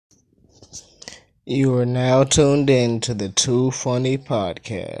You are now tuned in to the Too Funny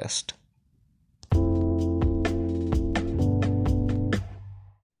Podcast.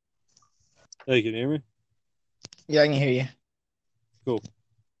 Hey, can you hear me? Yeah, I can hear you. Cool.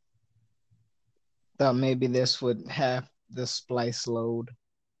 Thought maybe this would have the splice load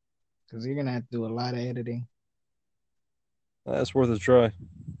because you're gonna have to do a lot of editing, That's worth a try.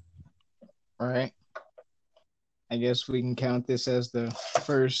 right? I guess we can count this as the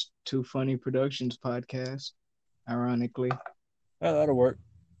first Too Funny Productions podcast. Ironically, That'll work.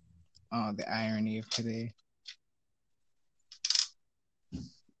 oh, the irony of today.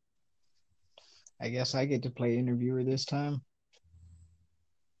 I guess I get to play interviewer this time.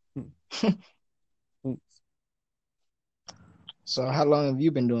 So, how long have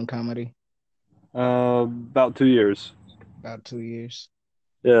you been doing comedy? About 2 years. About 2 years.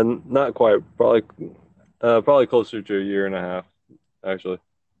 Yeah, not quite. Probably closer to a year and a half, actually.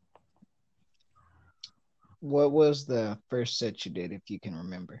 What was the first set you did, if you can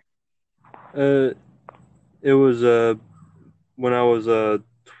remember? Uh, it was when I was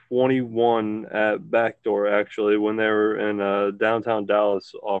 21 at Backdoor, actually, when they were in downtown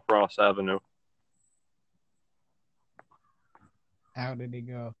Dallas off Ross Avenue. How did it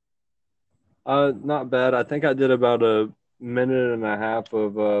go? Not bad. I think I did about a minute and a half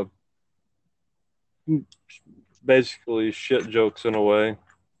of basically shit jokes in a way,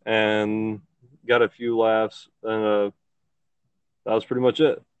 and got a few laughs, and that was pretty much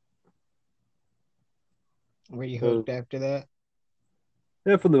it. Were you Uh, hooked after that?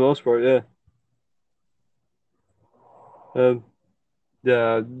 yeah, for the most part, yeah. Uh,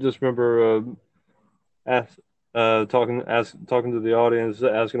 yeah, I just remember ask, talking to the audience,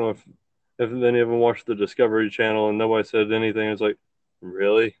 asking them if any of them watched the Discovery Channel, and nobody said anything. It's like,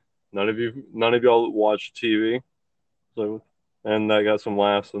 really? None of y'all watch TV? So, and I got some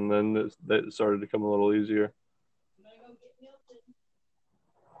laughs, and then it started to come a little easier.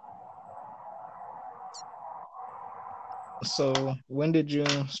 So, when did you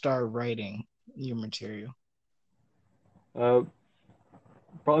start writing your material? Uh,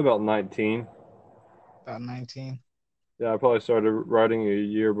 Probably about 19. About 19? Yeah, I probably started writing a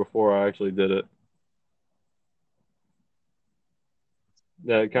year before I actually did it.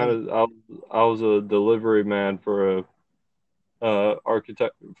 Yeah, When I was a delivery man for a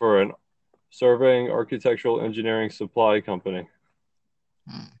architect for an surveying architectural engineering supply company.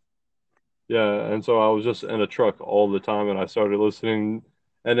 hmm, Yeah, and so I was just in a truck all the time, and I started listening,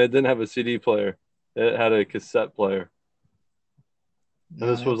 and it didn't have a CD player; it had a cassette player. And no,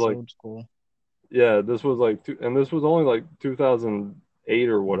 this was that's like, old school. yeah, and this was only like 2008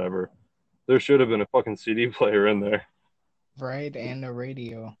 or whatever. There should have been a fucking CD player in there. Right? And the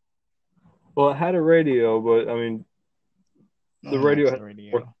radio. Well, it had a radio, but I mean, No the one radio likes had the worked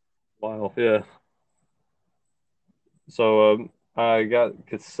radio. a while. Yeah. So I got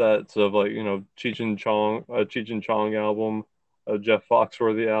cassettes of like Cheech and Chong album, a Jeff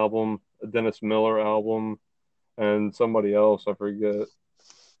Foxworthy album, a Dennis Miller album, and somebody else I forget,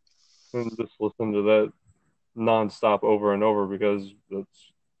 and just listen to that nonstop over and over because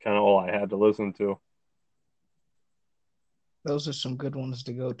that's kind of all I had to listen to. Those are some good ones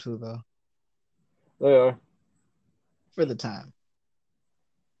to go to, though, They are. for the time.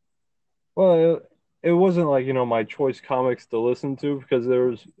 Well, it wasn't like my choice comics to listen to because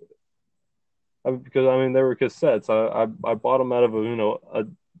because I mean they were cassettes. I bought them out of a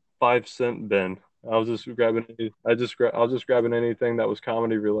 5 cent bin. I was just grabbing. I was just grabbing anything that was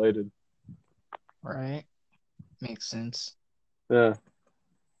comedy related. Right? Makes sense. Yeah,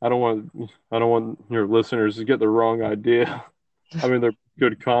 I don't want your listeners to get the wrong idea. I mean they're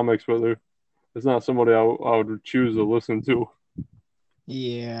good comics, but it's not somebody I would choose to listen to.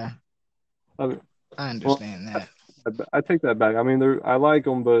 Yeah, I mean, I well, understand that. I take that back. I mean I like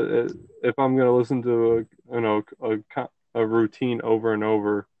them, but if I'm gonna listen to a routine over and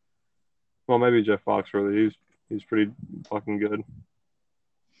over, well maybe Jeff Foxworthy. He's pretty fucking good.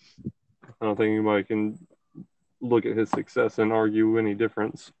 I don't think anybody can look at his success and argue any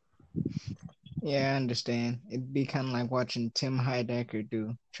difference. Yeah, I understand. It'd be kind of like watching Tim Heidecker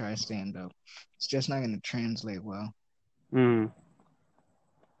do try stand up. It's just not going to translate well. Mm.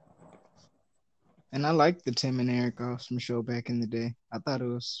 And I liked the Tim and Eric Awesome show back in the day. I thought it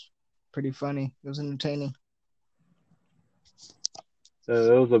was pretty funny. It was entertaining.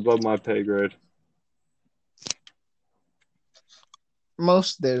 It was above my pay grade.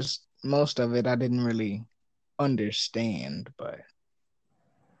 Most of it I didn't really understand, but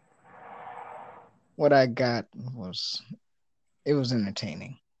what I got was it was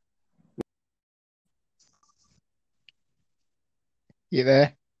entertaining. You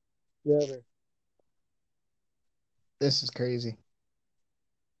there? Yeah. This is crazy.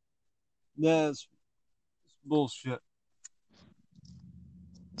 That's bullshit.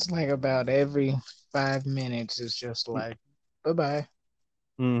 It's like about every 5 minutes, it's just like, bye-bye.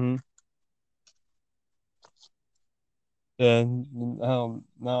 Mm-hmm. And no,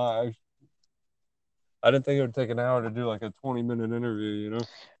 I didn't think it would take an hour to do like a 20-minute interview, you know?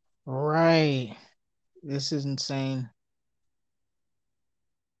 Right. This is insane.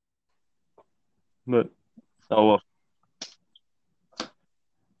 But, oh well.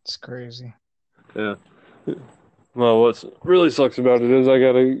 It's crazy. Yeah. Well, what really sucks about it is I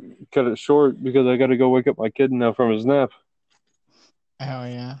gotta cut it short because I gotta go wake up my kid now from his nap. Oh,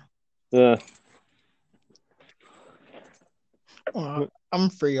 yeah. Yeah. Well, I'm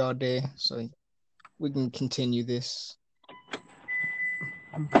free all day, so we can continue this.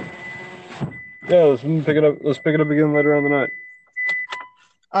 Yeah, let's pick it up. Let's pick it up again later on the night.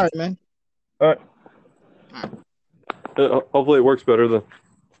 All right, man. All right. Hopefully it works better then.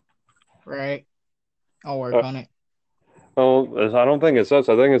 Right. I'll work on it. Oh, I don't think it's us.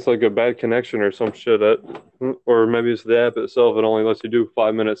 I think it's like a bad connection or some shit. Or maybe it's the app itself. It only lets you do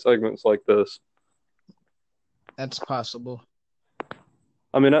 5-minute segments like this. That's possible.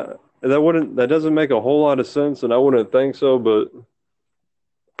 I mean, that doesn't make a whole lot of sense, and I wouldn't think so. But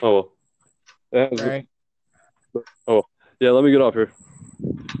oh, Right. Oh, yeah. Let me get off here.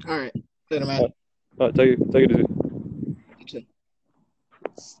 All right. Later, man. All right, take it easy. You too.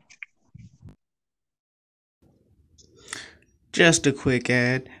 Just a quick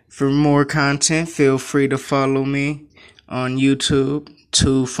ad. For more content, feel free to follow me on YouTube,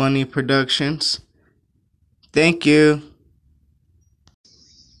 Too Funny Productions. Thank you.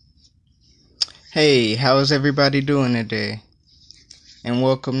 Hey, how is everybody doing today? And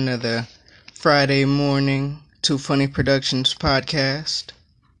welcome to the Friday morning Too Funny Productions podcast.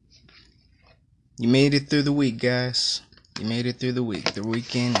 You made it through the week, guys. You made it through the week. The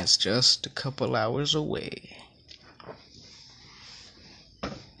weekend is just a couple hours away.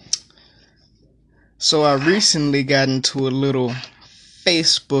 So I recently got into a little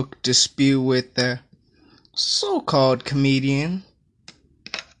Facebook dispute with the so-called comedian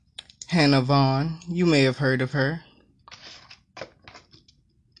Hannah Vaughn. You may have heard of her.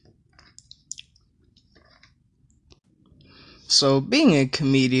 So being a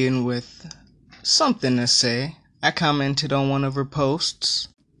comedian with something to say, I commented on one of her posts.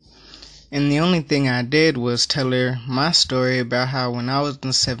 And the only thing I did was tell her my story about how when I was in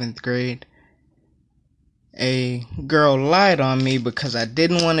 7th grade, a girl lied on me because I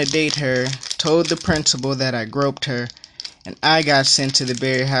didn't want to date her, told the principal that I groped her, and I got sent to the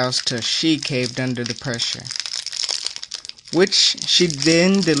Berry house till she caved under the pressure. Which she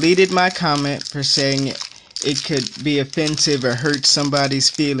then deleted my comment for saying it could be offensive or hurt somebody's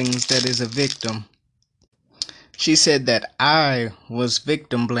feelings that is a victim. She said that I was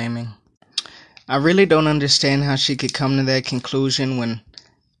victim blaming. I really don't understand how she could come to that conclusion when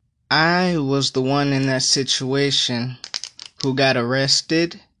I was the one in that situation who got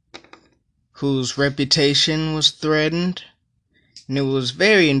arrested, whose reputation was threatened, and it was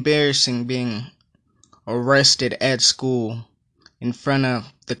very embarrassing being arrested at school in front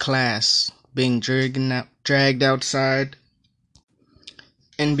of the class, being dragged outside.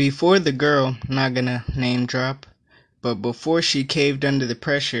 And before the girl, not gonna name drop, but before she caved under the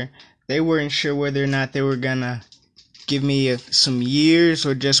pressure, they weren't sure whether or not they were gonna give me some years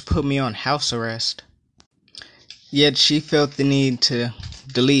or just put me on house arrest. Yet she felt the need to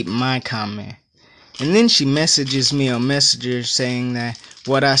delete my comment. And then she messages me on Messenger saying that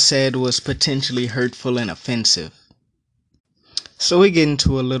what I said was potentially hurtful and offensive. So we get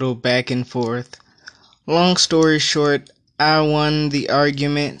into a little back and forth. Long story short, I won the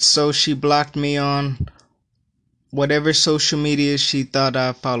argument, so she blocked me on whatever social media she thought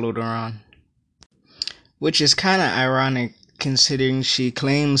I followed her on. Which is kind of ironic considering she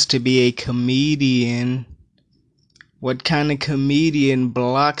claims to be a comedian. What kind of comedian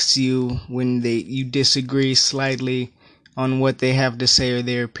blocks you when you disagree slightly on what they have to say or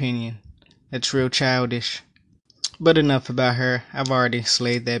their opinion? That's real childish. But enough about her. I've already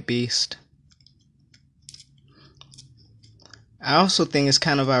slayed that beast. I also think it's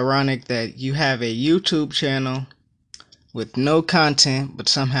kind of ironic that you have a YouTube channel with no content but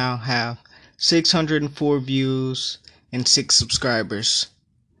somehow have 604 views and 6 subscribers.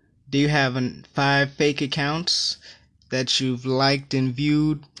 Do you have 5 fake accounts that you've liked and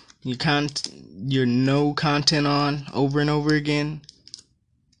viewed your no content on over and over again?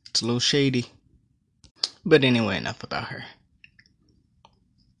 It's a little shady. But anyway, enough about her.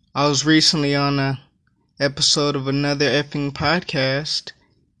 I was recently on a episode of another effing podcast,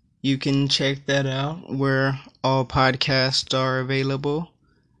 You can check that out where all podcasts are available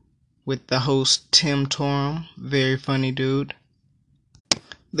with the host Tim Torum, very funny dude.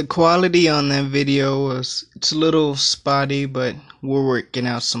 The quality on that video it's a little spotty, but we're working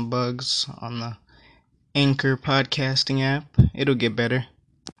out some bugs on the Anchor podcasting app. It'll get better.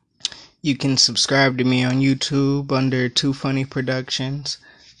 You can subscribe to me on YouTube under Too Funny Productions.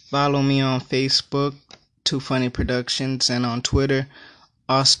 Follow me on Facebook, Too Funny Productions, and on Twitter,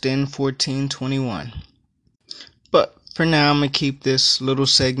 Austin1421. But for now, I'm going to keep this little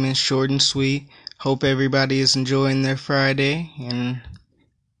segment short and sweet. Hope everybody is enjoying their Friday and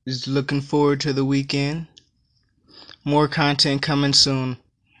is looking forward to the weekend. More content coming soon.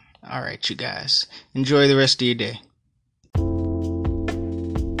 Alright, you guys. Enjoy the rest of your day.